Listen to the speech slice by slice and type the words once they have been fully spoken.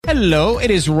Hello, it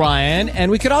is Ryan,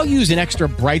 and we could all use an extra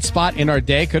bright spot in our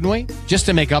day, couldn't we? Just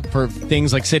to make up for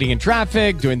things like sitting in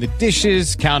traffic, doing the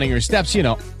dishes, counting your steps, you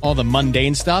know, all the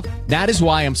mundane stuff. That is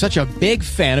why I'm such a big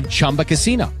fan of Chumba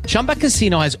Casino. Chumba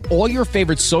Casino has all your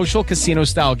favorite social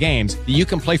casino-style games that you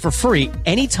can play for free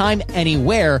anytime,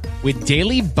 anywhere with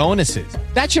daily bonuses.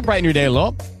 That should brighten your day a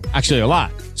little. Actually, a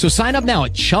lot. So sign up now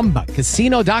at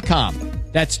ChumbaCasino.com.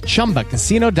 That's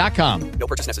ChumbaCasino.com. No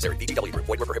purchase necessary. VGW Group.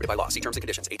 Void where prohibited by law. See terms and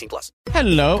conditions. 18+.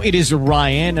 Hello, it is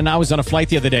Ryan, and I was on a flight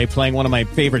the other day playing one of my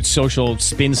favorite social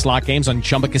spin slot games on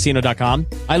ChumbaCasino.com.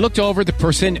 I looked over at the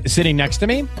person sitting next to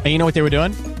me, and you know what they were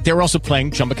doing? They were also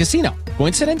playing Chumba Casino.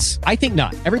 Coincidence? I think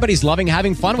not. Everybody's loving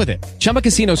having fun with it. Chumba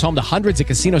Casino is home to hundreds of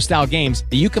casino-style games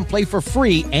that you can play for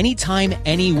free anytime,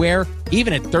 anywhere,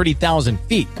 even at 30,000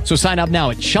 feet. So sign up now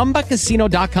at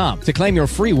ChumbaCasino.com to claim your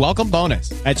free welcome bonus.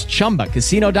 That's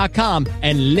ChumbaCasino.com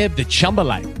and live the Chumba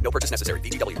life. No purchase necessary.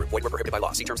 VGW Group. Void where prohibited by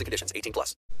law. See terms and conditions.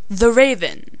 18+. The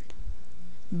Raven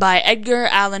by Edgar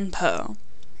Allan Poe.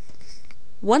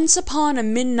 Once upon a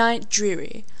midnight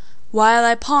dreary, while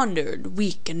I pondered,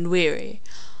 weak and weary,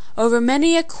 over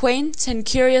many a quaint and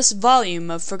curious volume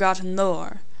of forgotten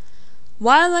lore,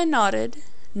 while I nodded,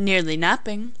 nearly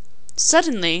napping,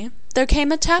 suddenly there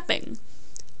came a tapping,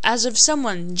 as of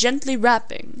someone gently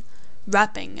rapping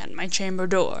at my chamber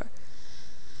door.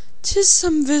 "'Tis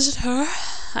some visitor,"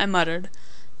 I muttered,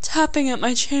 "tapping at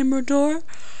my chamber door.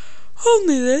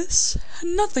 Only this,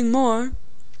 and nothing more."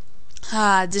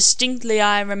 Ah, distinctly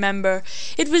I remember,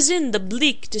 it was in the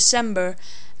bleak December,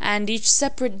 and each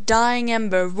separate dying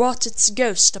ember wrought its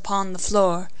ghost upon the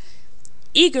floor.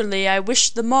 Eagerly I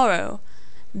wished the morrow,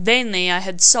 vainly I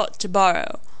had sought to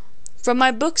borrow from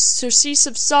my books surcease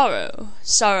of sorrow,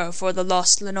 sorrow for the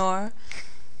lost Lenore,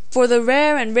 for the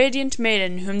rare and radiant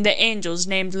maiden whom the angels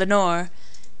named Lenore,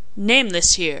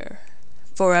 nameless here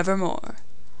for evermore.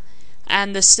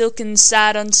 And the silken,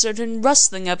 sad, uncertain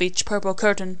rustling of each purple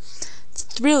curtain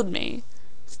thrilled me,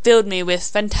 filled me with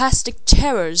fantastic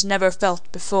terrors never felt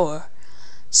before,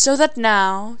 so that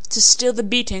now, to still the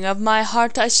beating of my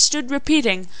heart, I stood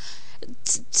repeating,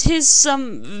 "'Tis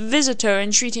some visitor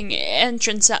entreating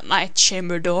entrance at my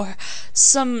chamber door,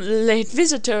 some late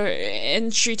visitor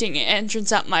entreating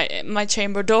entrance at my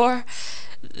chamber door.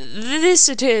 This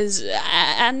it is,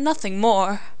 and nothing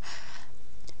more."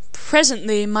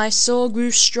 Presently my soul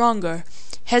grew stronger,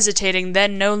 hesitating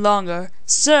then no longer.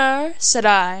 "Sir," said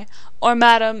I, "or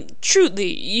madam,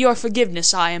 truly your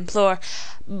forgiveness I implore,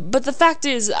 but the fact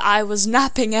is I was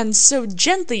napping, and so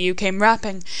gently you came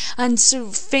rapping, and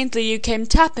so faintly you came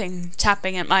tapping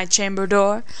at my chamber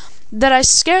door, that I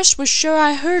scarce was sure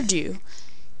I heard you.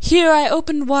 Here I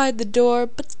opened wide the door,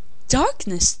 but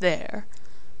darkness there,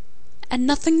 and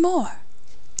nothing more."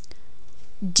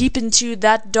 Deep into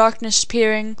that darkness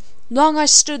peering, long I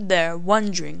stood there,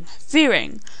 wondering,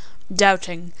 fearing,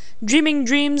 doubting, dreaming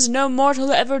dreams no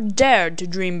mortal ever dared to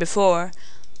dream before.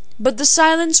 But the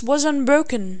silence was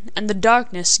unbroken, and the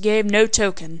darkness gave no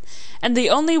token, and the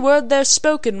only word there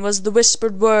spoken was the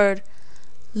whispered word,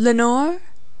 "Lenore?"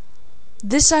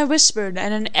 This I whispered,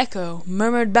 and an echo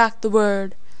murmured back the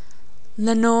word,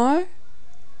 "Lenore?"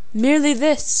 Merely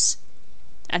this,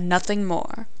 and nothing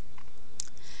more.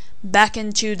 Back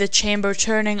into the chamber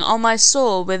turning, all my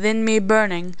soul within me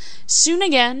burning, soon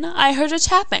again I heard a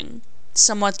tapping,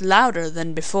 somewhat louder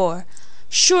than before.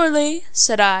 "Surely,"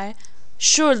 said I,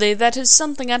 "surely that is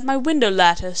something at my window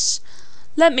lattice.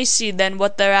 Let me see then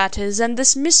what thereat is, and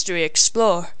this mystery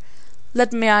explore.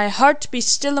 Let my heart be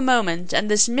still a moment,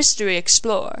 and this mystery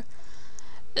explore.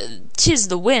 'Tis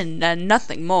the wind, and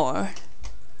nothing more."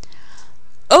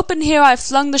 Open here I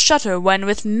flung the shutter, when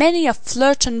with many a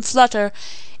flirt and flutter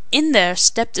in there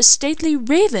stepped a stately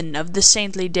raven of the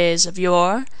saintly days of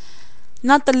yore.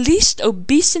 Not the least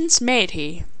obeisance made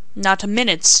he, not a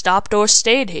minute stopped or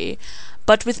stayed he,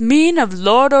 but with mien of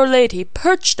lord or lady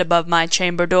perched above my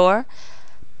chamber door,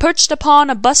 perched upon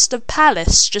a bust of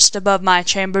Pallas just above my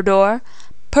chamber door,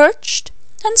 perched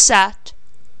and sat,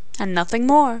 and nothing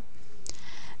more.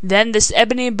 Then this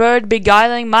ebony bird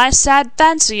beguiling my sad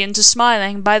fancy into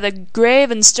smiling, by the grave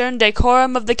and stern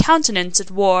decorum of the countenance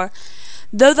it wore,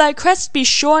 "Though thy crest be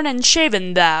shorn and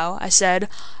shaven, thou," I said,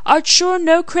 "art sure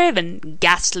no craven,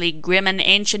 ghastly, grim, and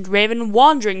ancient raven,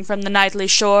 wandering from the nightly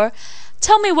shore.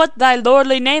 Tell me what thy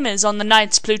lordly name is on the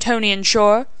night's Plutonian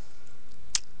shore."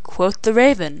 Quoth the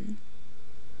raven,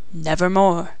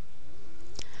 "Nevermore."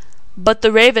 But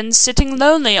the raven, sitting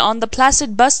lonely on the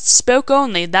placid bust, spoke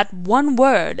only that one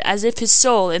word, as if his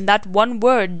soul in that one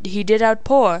word he did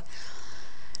outpour.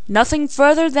 Nothing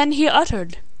further than he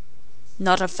uttered,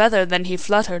 not a feather than he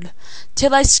fluttered,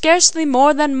 till I scarcely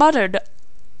more than muttered,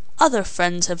 other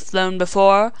friends have flown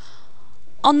before.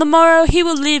 On the morrow he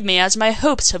will leave me as my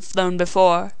hopes have flown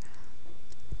before."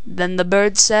 Then the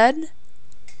bird said,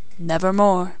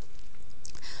 "Nevermore."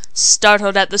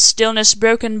 Startled at the stillness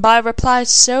broken by reply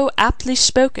so aptly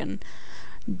spoken,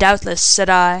 "Doubtless," said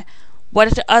I, "what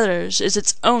it utters is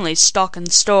its only stock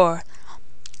and store,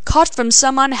 caught from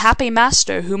some unhappy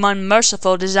master, whom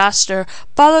unmerciful disaster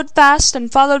followed fast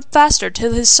and followed faster,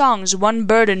 till his songs one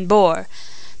burden bore,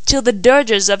 till the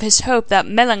dirges of his hope that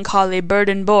melancholy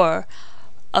burden bore,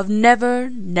 of never,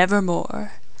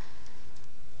 nevermore."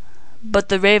 But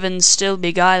the raven still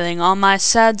beguiling all my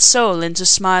sad soul into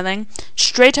smiling,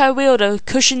 straight I wheeled a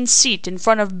cushioned seat in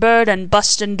front of bird and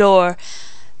bust and door.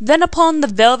 Then upon the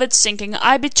velvet sinking,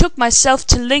 I betook myself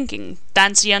to linking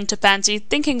fancy unto fancy,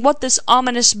 thinking what this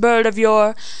ominous bird of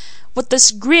yore, what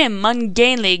this grim,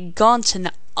 ungainly, gaunt,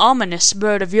 and ominous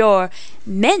bird of yore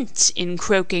meant in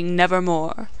croaking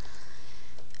nevermore.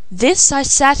 This I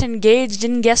sat engaged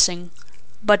in guessing,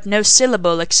 but no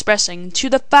syllable expressing to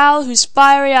the fowl whose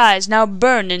fiery eyes now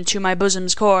burned into my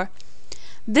bosom's core.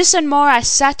 This and more I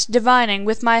sat divining,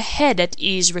 with my head at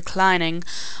ease reclining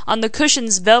on the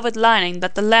cushion's velvet lining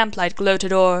that the lamplight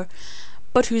gloated o'er,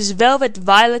 but whose velvet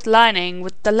violet lining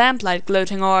with the lamplight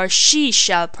gloating o'er she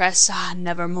shall press,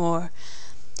 nevermore.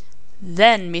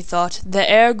 Then, methought, the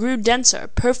air grew denser,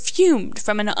 perfumed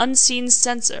from an unseen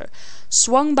censer,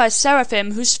 swung by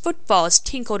seraphim whose footfalls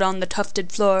tinkled on the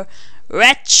tufted floor.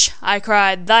 "Wretch," I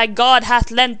cried, "thy God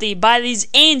hath lent thee, by these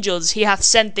angels he hath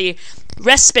sent thee,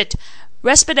 respite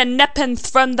and nepenthe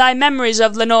from thy memories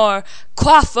of Lenore.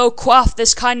 Quaff, oh quaff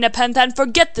this kind nepenthe, and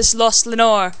forget this lost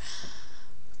Lenore."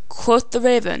 Quoth the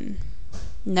raven,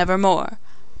 "Nevermore."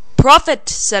 "Prophet,"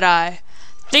 said I,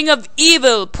 "thing of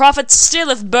evil, prophet still,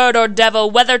 if bird or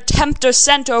devil, whether tempter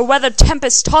sent, or whether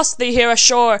tempest tossed thee here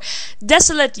ashore,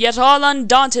 desolate yet all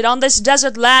undaunted, on this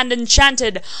desert land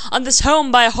enchanted, on this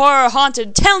home by horror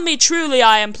haunted, tell me truly,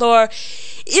 I implore,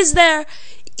 is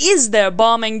there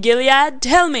balm in Gilead?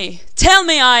 Tell me,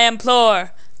 I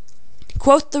implore."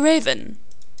 Quoth the raven,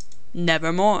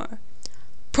 "Nevermore."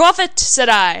 "Prophet," said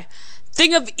I,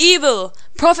 "thing of evil,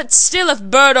 prophet still, if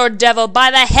bird or devil,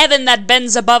 by the heaven that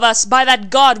bends above us, by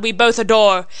that God we both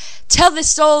adore, tell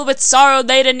this soul with sorrow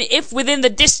laden, if within the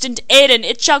distant Aidenn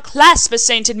it shall clasp a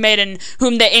sainted maiden,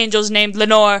 whom the angels named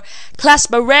Lenore,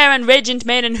 clasp a rare and radiant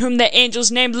maiden, whom the angels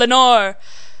named Lenore."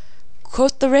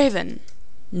 Quoth the raven,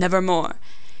 "Nevermore."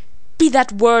 "Be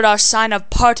that word our sign of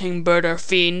parting, bird or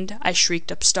fiend," I shrieked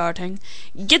upstarting.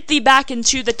 "Get thee back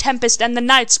into the tempest and the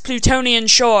night's Plutonian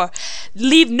shore.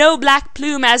 Leave no black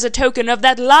plume as a token of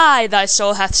that lie thy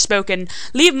soul hath spoken.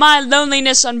 Leave my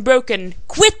loneliness unbroken.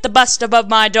 Quit the bust above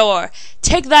my door.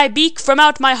 Take thy beak from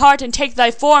out my heart, and take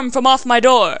thy form from off my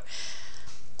door."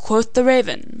 Quoth the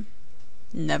raven,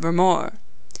 "Nevermore."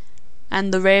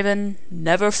 And the raven,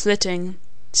 never flitting,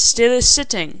 still is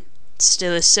sitting,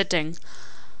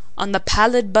 on the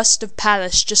pallid bust of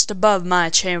Pallas just above my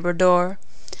chamber door,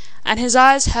 and his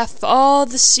eyes have all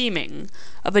the seeming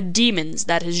of a demon's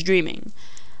that is dreaming,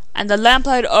 and the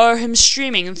lamplight o'er him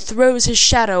streaming throws his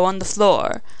shadow on the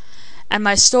floor, and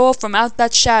my soul from out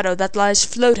that shadow that lies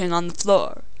floating on the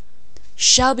floor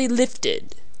shall be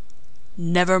lifted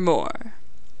nevermore.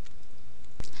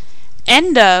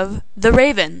 End of The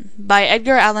Raven by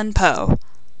Edgar Allan Poe.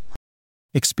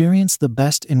 Experience the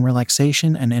best in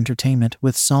relaxation and entertainment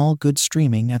with Sol Good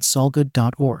streaming at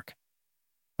solgood.org.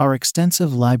 Our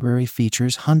extensive library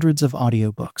features hundreds of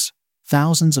audiobooks,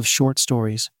 thousands of short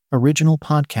stories, original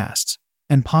podcasts,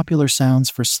 and popular sounds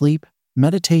for sleep,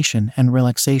 meditation, and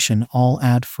relaxation, all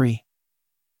ad-free.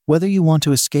 Whether you want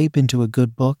to escape into a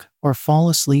good book or fall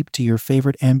asleep to your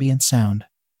favorite ambient sound,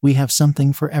 we have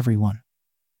something for everyone.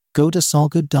 Go to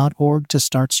solgood.org to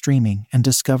start streaming and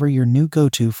discover your new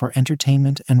go-to for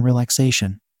entertainment and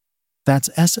relaxation. That's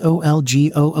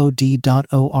solgood.org.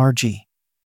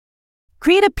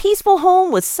 Create a peaceful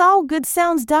home with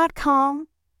solgoodsounds.com.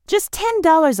 Just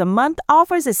 $10 a month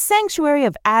offers a sanctuary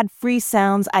of ad-free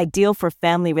sounds ideal for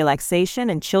family relaxation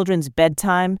and children's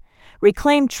bedtime.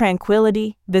 Reclaim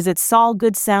tranquility. Visit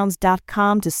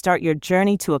solgoodsounds.com to start your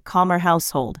journey to a calmer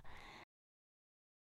household.